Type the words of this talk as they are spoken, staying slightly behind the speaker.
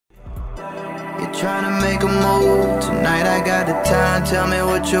trying to make a move. Tonight I got the time, tell me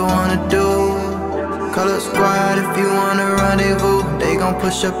what you wanna do. Call up squad if you wanna rendezvous. They gon'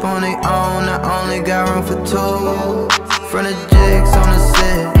 push up on their own, I only got room for two. Front of jigs on the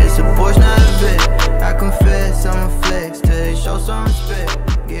set, it's a Porsche, not a Vic. I confess, I'm a flex till they show some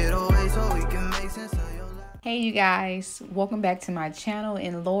respect. Get away so we can make sense of your life. Hey you guys, welcome back to my channel,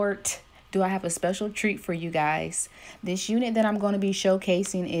 and Lord, do I have a special treat for you guys. This unit that I'm going to be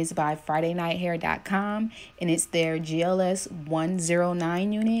showcasing is by FridayNightHair.com, and it's their GLS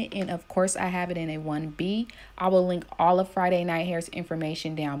 109 unit, and of course I have it in a 1B. I will link all of Friday Night Hair's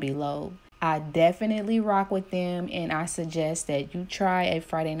information down below. I definitely rock with them, and I suggest that you try a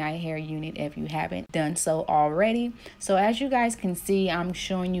Friday Night Hair unit if you haven't done so already. So as you guys can see, I'm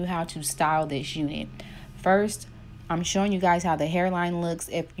showing you how to style this unit. First, I'm showing you guys how the hairline looks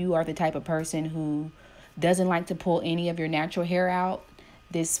if you are the type of person who doesn't like to pull any of your natural hair out.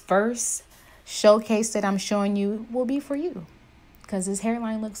 This first showcase that I'm showing you will be for you, because this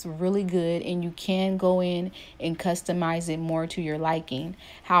hairline looks really good and you can go in and customize it more to your liking.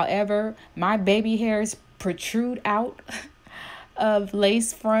 However, my baby hairs protrude out of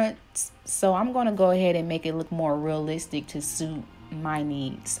lace fronts, so I'm going to go ahead and make it look more realistic to suit my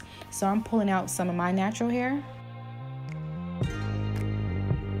needs. So I'm pulling out some of my natural hair.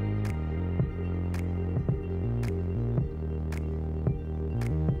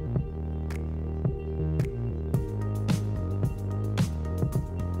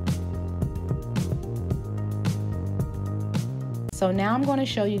 So now I'm going to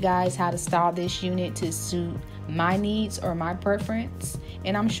show you guys how to style this unit to suit my needs or my preference.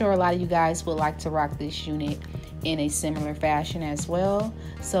 And I'm sure a lot of you guys would like to rock this unit in a similar fashion as well.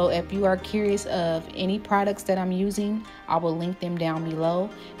 So if you are curious of any products that I'm using, I will link them down below.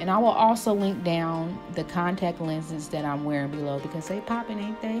 And I will also link down the contact lenses that I'm wearing below, because they popping,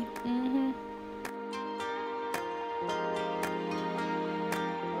 ain't they?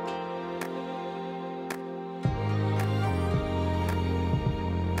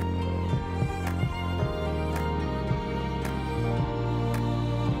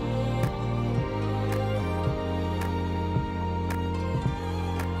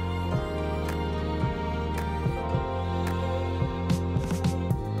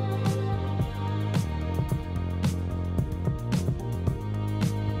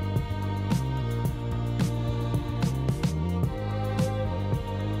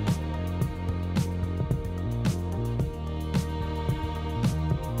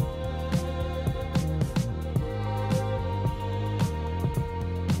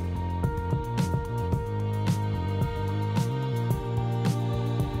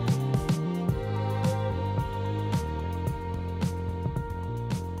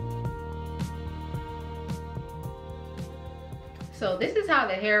 So this is how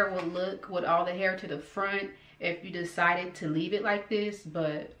the hair will look with all the hair to the front if you decided to leave it like this,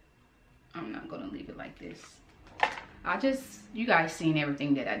 but I'm not gonna leave it like this. You guys seen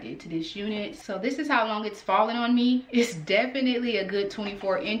everything that I did to this unit. So this is how long it's fallen on me. It's definitely a good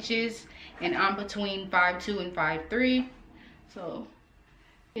 24 inches, and I'm between 5'2" and 5'3". So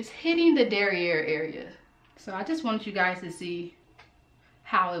it's hitting the derriere area. So I just wanted you guys to see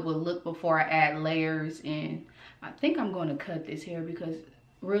how it would look before I add layers. And I think I'm going to cut this hair, because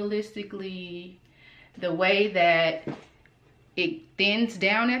realistically, the way that it thins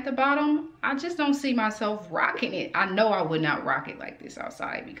down at the bottom, I just don't see myself rocking it. I know I would not rock it like this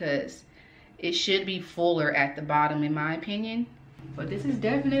outside, because it should be fuller at the bottom in my opinion. But this is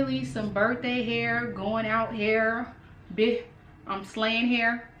definitely some birthday hair, going out hair, slaying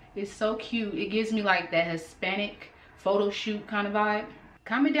hair. It's so cute. It gives me like that Hispanic photo shoot kind of vibe.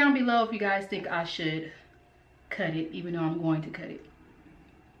 Comment down below if you guys think I should cut it, even though I'm going to cut it.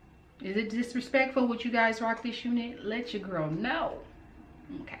 Is it disrespectful? Would you guys rock this unit? Let your girl know.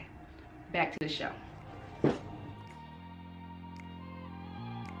 Okay, back to the show.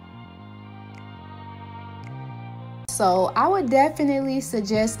 So I would definitely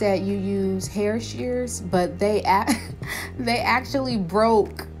suggest that you use hair shears, but they actually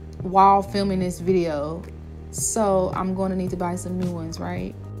broke while filming this video. So I'm going to need to buy some new ones,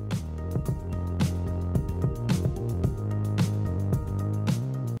 right?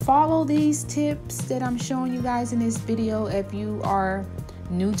 Follow these tips that I'm showing you guys in this video if you are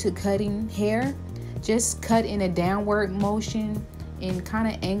new to cutting hair. Just cut in a downward motion and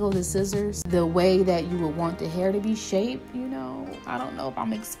kind of angle the scissors the way that you would want the hair to be shaped. You know, I don't know if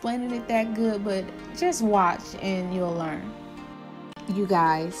I'm explaining it that good, but just watch and you'll learn. You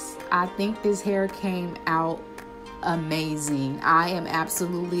guys, I think this hair came out amazing. I am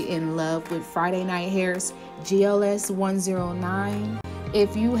absolutely in love with Friday Night Hair's GLS 109.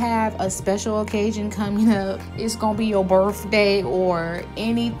 If you have a special occasion coming up, it's gonna be your birthday or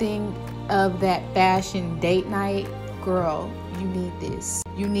anything of that fashion date night, girl, you need this.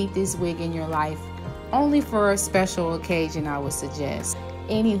 You need this wig in your life. Only for a special occasion, I would suggest.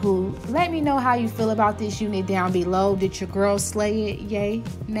 Anywho, let me know how you feel about this unit down below. Did your girl slay it? Yay?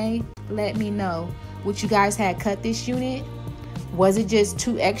 Nay? Let me know. Would you guys have cut this unit? Was it just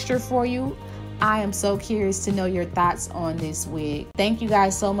too extra for you? I am so curious to know your thoughts on this wig. Thank you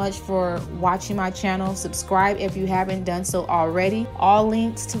guys so much for watching my channel. Subscribe if you haven't done so already. All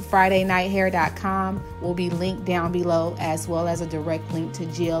links to FridayNightHair.com will be linked down below, as well as a direct link to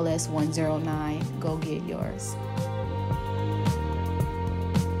GLS 109. Go get yours.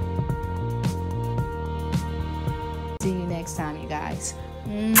 See you next time, you guys.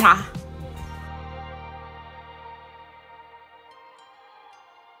 Mwah.